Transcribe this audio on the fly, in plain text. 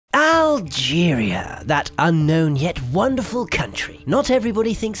Algeria, that unknown yet wonderful country. Not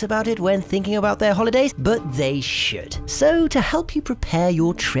everybody thinks about it when thinking about their holidays, but they should. So to help you prepare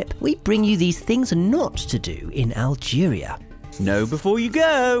your trip, we bring you these things not to do in Algeria. Know before you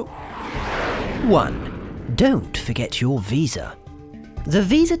go. 1. Don't forget your visa. The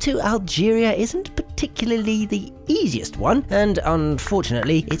visa to Algeria isn't particularly the easiest one, and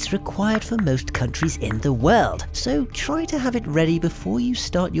unfortunately, it's required for most countries in the world. So try to have it ready before you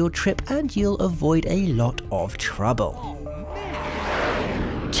start your trip and you'll avoid a lot of trouble.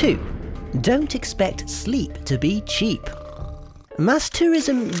 2. Don't expect sleep to be cheap. Mass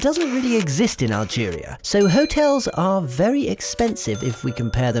tourism doesn't really exist in Algeria, so hotels are very expensive if we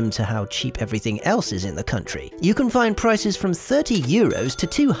compare them to how cheap everything else is in the country. You can find prices from 30 euros to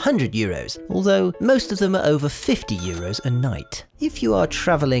 200 euros, although most of them are over 50 euros a night. If you are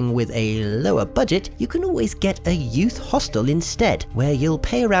traveling with a lower budget, you can always get a youth hostel instead, where you'll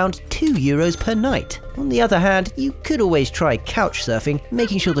pay around 2 euros per night. On the other hand, you could always try CouchSurfing,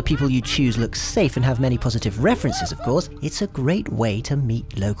 making sure the people you choose look safe and have many positive references, of course. It's a great way to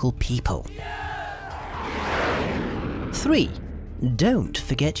meet local people. 3. Don't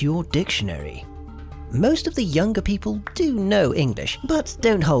forget your dictionary. Most of the younger people do know English, but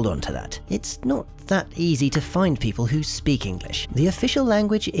don't hold on to that. It's not that easy to find people who speak English. The official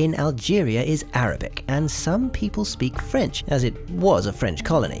language in Algeria is Arabic, and some people speak French, as it was a French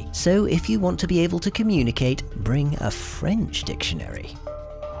colony. So if you want to be able to communicate, bring a French dictionary.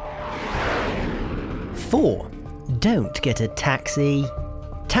 4. Don't get a taxi.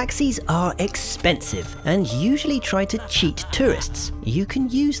 Taxis are expensive and usually try to cheat tourists. You can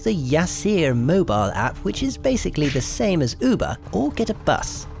use the Yassir mobile app, which is basically the same as Uber, or get a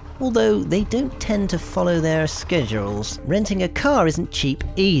bus. Although they don't tend to follow their schedules. Renting a car isn't cheap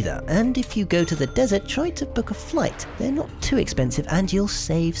either, and if you go to the desert, try to book a flight. They're not too expensive and you'll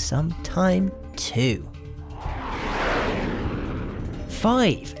save some time too.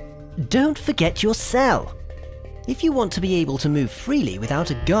 5. Don't forget your cell. If you want to be able to move freely without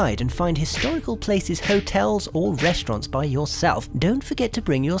a guide and find historical places, hotels or restaurants by yourself, don't forget to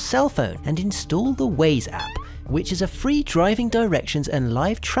bring your cell phone and install the Waze app, which is a free driving directions and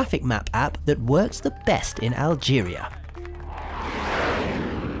live traffic map app that works the best in Algeria.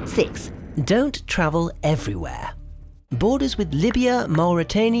 6. Don't travel everywhere. Borders with Libya,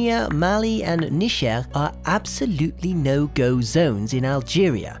 Mauritania, Mali and Niger are absolutely no-go zones in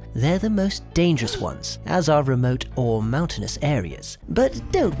Algeria. They're the most dangerous ones, as are remote or mountainous areas. But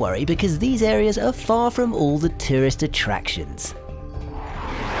don't worry, because these areas are far from all the tourist attractions.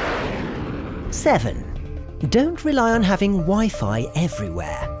 7. Don't rely on having Wi-Fi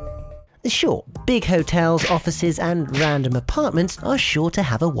everywhere. Sure, big hotels, offices and random apartments are sure to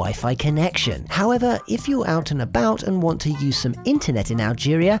have a Wi-Fi connection. However, if you're out and about and want to use some internet in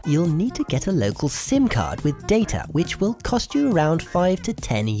Algeria, you'll need to get a local SIM card with data, which will cost you around 5 to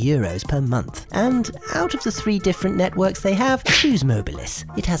 10 euros per month. And out of the 3 different networks they have, choose Mobilis.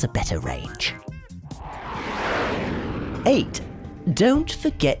 It has a better range. 8. Don't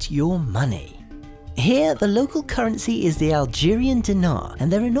forget your money. Here, the local currency is the Algerian dinar,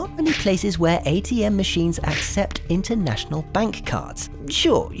 and there are not many places where ATM machines accept international bank cards.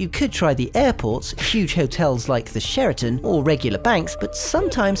 Sure, you could try the airports, huge hotels like the Sheraton, or regular banks, but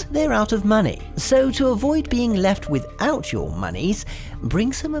sometimes they're out of money. So to avoid being left without your monies,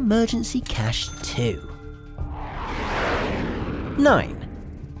 bring some emergency cash too. 9.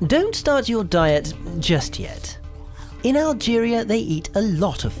 Don't start your diet just yet. In Algeria, they eat a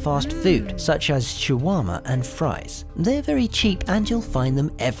lot of fast food, such as shawarma and fries. They're very cheap and you'll find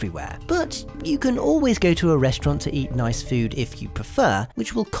them everywhere. But you can always go to a restaurant to eat nice food if you prefer,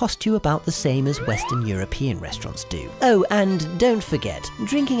 which will cost you about the same as Western European restaurants do. Oh, and don't forget,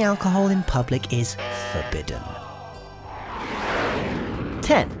 drinking alcohol in public is forbidden.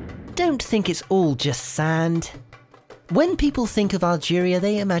 10. Don't think it's all just sand. When people think of Algeria,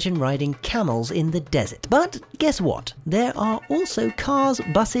 they imagine riding camels in the desert. But guess what? There are also cars,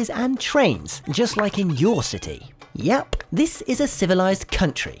 buses and trains, just like in your city. Yep, this is a civilized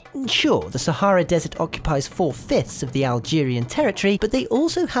country. Sure, the Sahara Desert occupies 4/5 of the Algerian territory, but they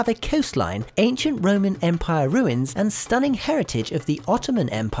also have a coastline, ancient Roman Empire ruins, and stunning heritage of the Ottoman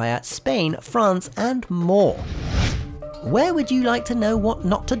Empire, Spain, France, and more. Where would you like to know what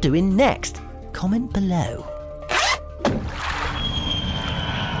not to do in next? Comment below.